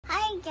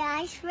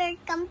guys,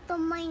 welcome to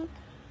my...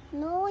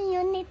 No,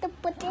 you need to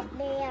put it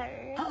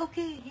there. Oh,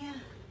 okay, yeah.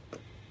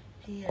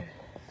 Here.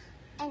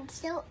 And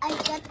so I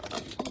got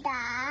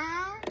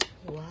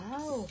the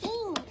Wow.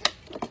 thing.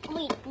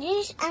 Wait,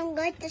 this I'm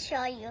going to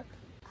show you.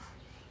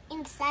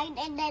 Inside,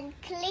 and then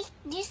click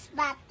this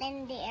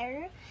button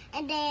there,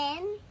 and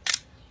then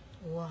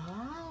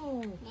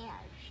Wow.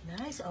 there.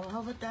 Nice. Oh,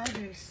 how about the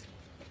others?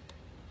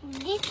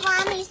 This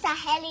one is a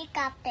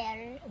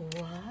helicopter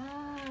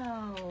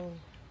Wow.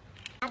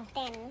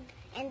 button,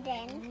 and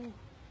then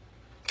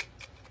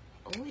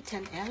Oh, it's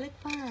an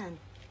elephant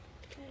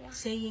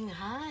saying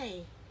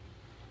hi.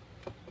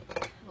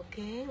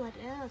 Okay, what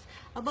else?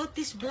 About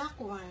this black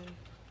one?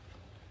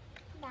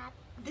 that.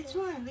 This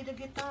one with the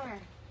guitar.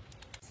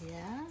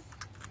 Yeah.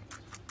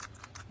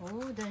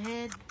 Oh, the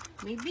head.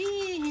 Maybe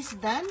he's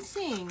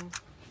dancing.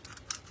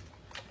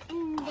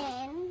 And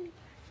then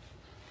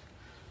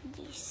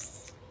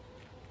this.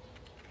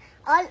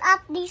 All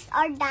of these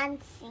are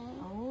dancing.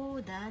 Oh,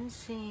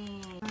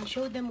 dancing.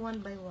 Show them one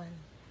by one.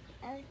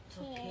 Okay.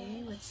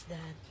 Okay, what's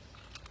that?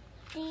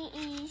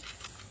 This is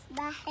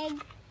the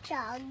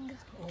hedgehog.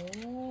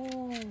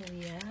 Oh,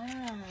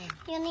 yeah.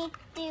 You need to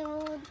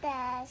do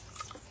this.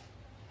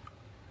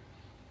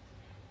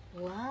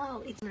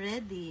 Wow, it's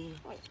ready.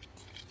 Wait.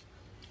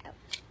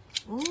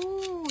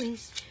 Oh,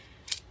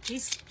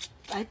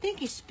 I think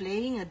he's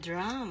playing a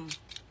drum.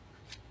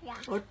 Yeah.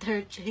 Or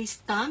his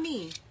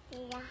tummy.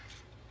 Yeah.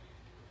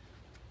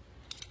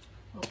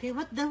 Okay,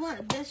 what the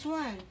one? This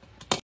one.